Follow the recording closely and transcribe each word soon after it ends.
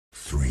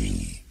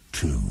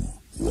2,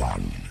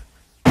 1.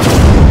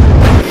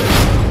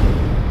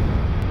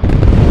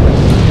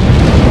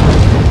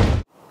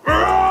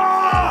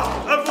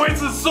 I've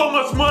wasted so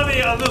much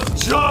money on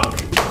this junk!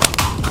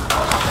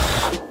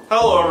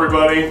 Hello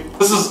everybody,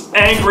 this is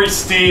Angry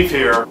Steve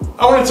here.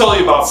 I want to tell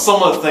you about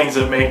some of the things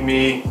that make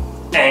me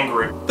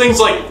angry. Things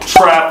like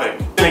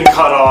traffic, getting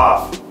cut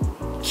off,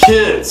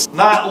 kids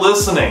not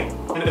listening,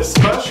 and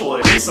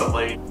especially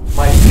recently,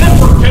 my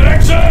network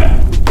connection!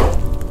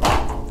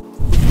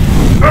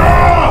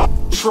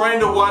 Trying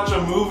to watch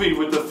a movie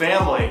with the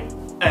family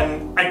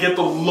and I get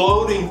the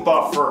loading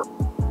buffer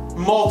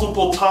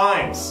multiple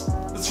times.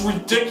 It's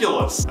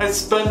ridiculous. I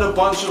spend a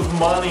bunch of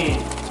money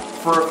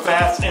for a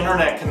fast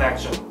internet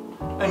connection.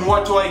 And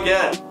what do I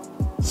get?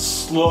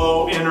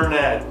 Slow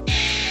internet.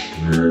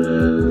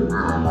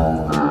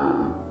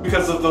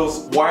 Because of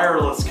those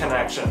wireless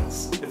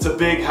connections. It's a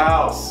big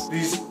house.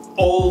 These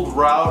old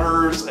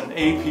routers and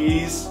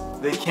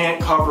APs, they can't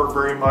cover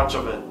very much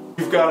of it.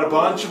 You've got a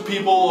bunch of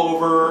people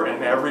over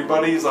and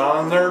everybody's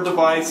on their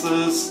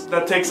devices.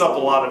 That takes up a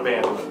lot of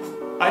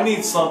bandwidth. I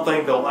need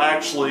something that'll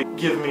actually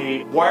give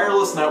me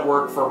wireless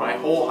network for my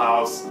whole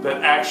house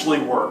that actually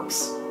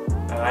works.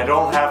 And I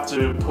don't have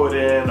to put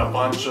in a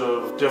bunch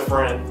of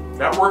different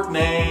network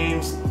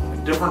names,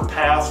 different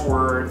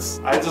passwords.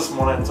 I just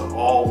want it to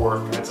all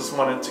work. I just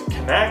want it to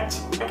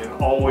connect. I can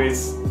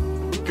always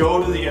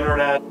go to the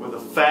internet with a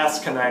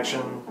fast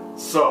connection.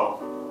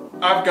 So,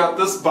 I've got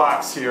this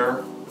box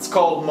here. It's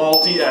called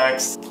Multy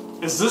X.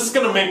 Is this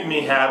gonna make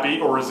me happy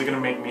or is it gonna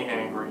make me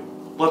angry?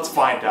 Let's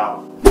find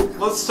out.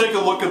 Let's take a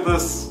look at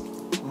this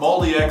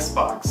Multy X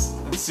box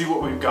and see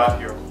what we've got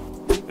here.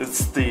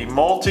 It's the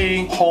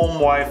Multi Home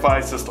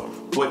Wi-Fi system.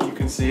 What you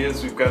can see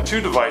is we've got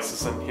two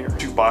devices in here,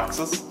 two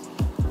boxes.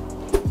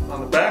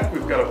 On the back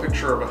we've got a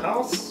picture of a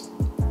house.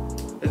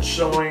 It's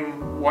showing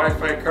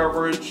Wi-Fi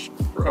coverage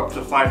for up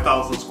to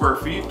 5,000 square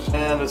feet.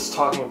 And it's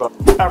talking about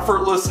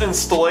effortless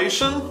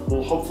installation.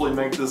 We'll hopefully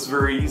make this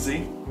very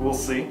easy. We'll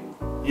see.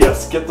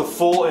 Yes, get the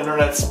full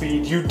internet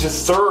speed you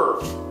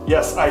deserve.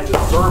 Yes, I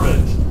deserve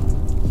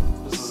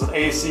it. This is an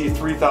AC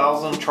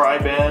 3000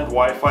 tri-band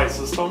Wi-Fi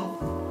system.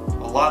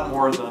 A lot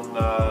more than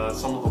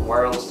some of the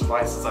wireless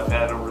devices I've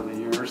had over the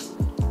years.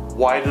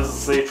 Why does it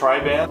say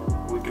tri-band?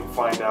 We can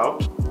find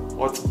out.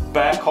 What's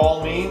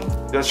backhaul mean?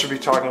 That should be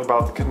talking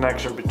about the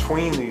connection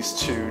between these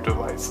two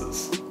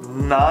devices.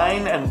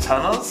 9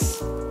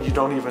 antennas? You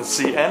don't even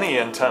see any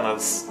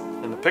antennas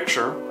in the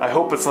picture. I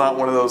hope it's not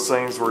one of those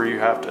things where you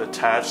have to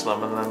attach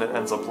them and then it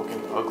ends up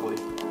looking ugly.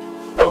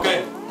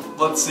 Okay,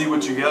 let's see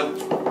what you get.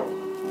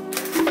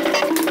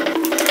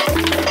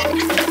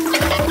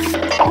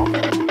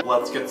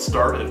 Let's get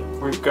started.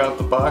 We've got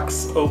the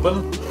box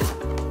open.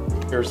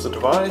 Here's the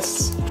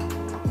device.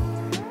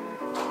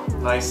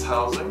 Nice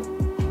housing.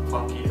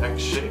 Funky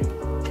X shape.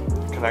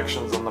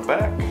 Connections on the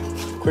back.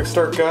 Quick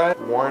start guide.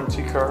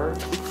 Warranty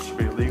card. Should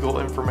be legal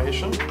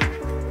information.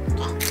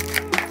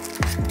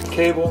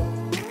 Cable.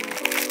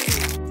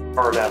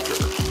 Power adapter.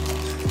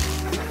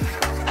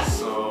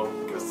 So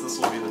I guess this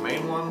will be the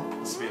main one.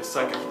 This will be a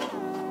second one.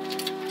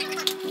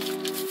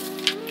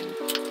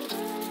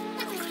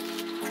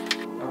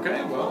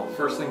 Okay, well,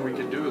 first thing we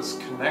can do is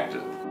connect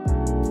it.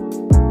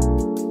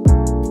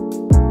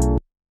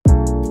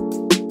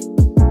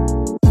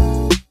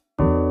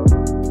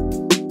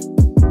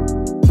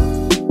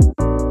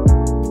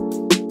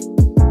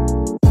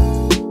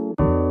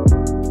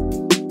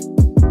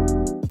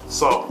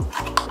 So,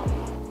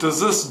 does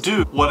this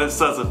do what it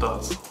says it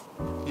does?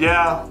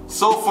 Yeah,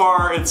 so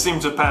far it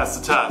seems to pass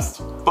the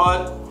test,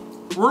 but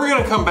we're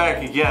gonna come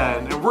back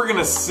again and we're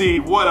gonna see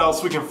what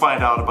else we can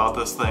find out about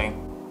this thing.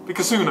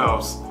 Because who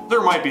knows,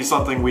 there might be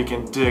something we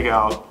can dig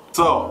out.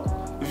 So,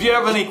 if you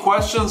have any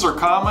questions or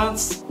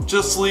comments,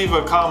 just leave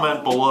a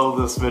comment below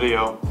this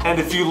video. And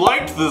if you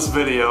liked this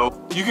video,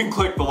 you can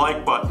click the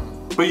like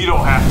button, but you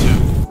don't have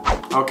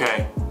to.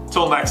 Okay,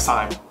 till next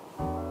time,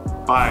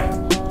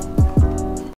 bye.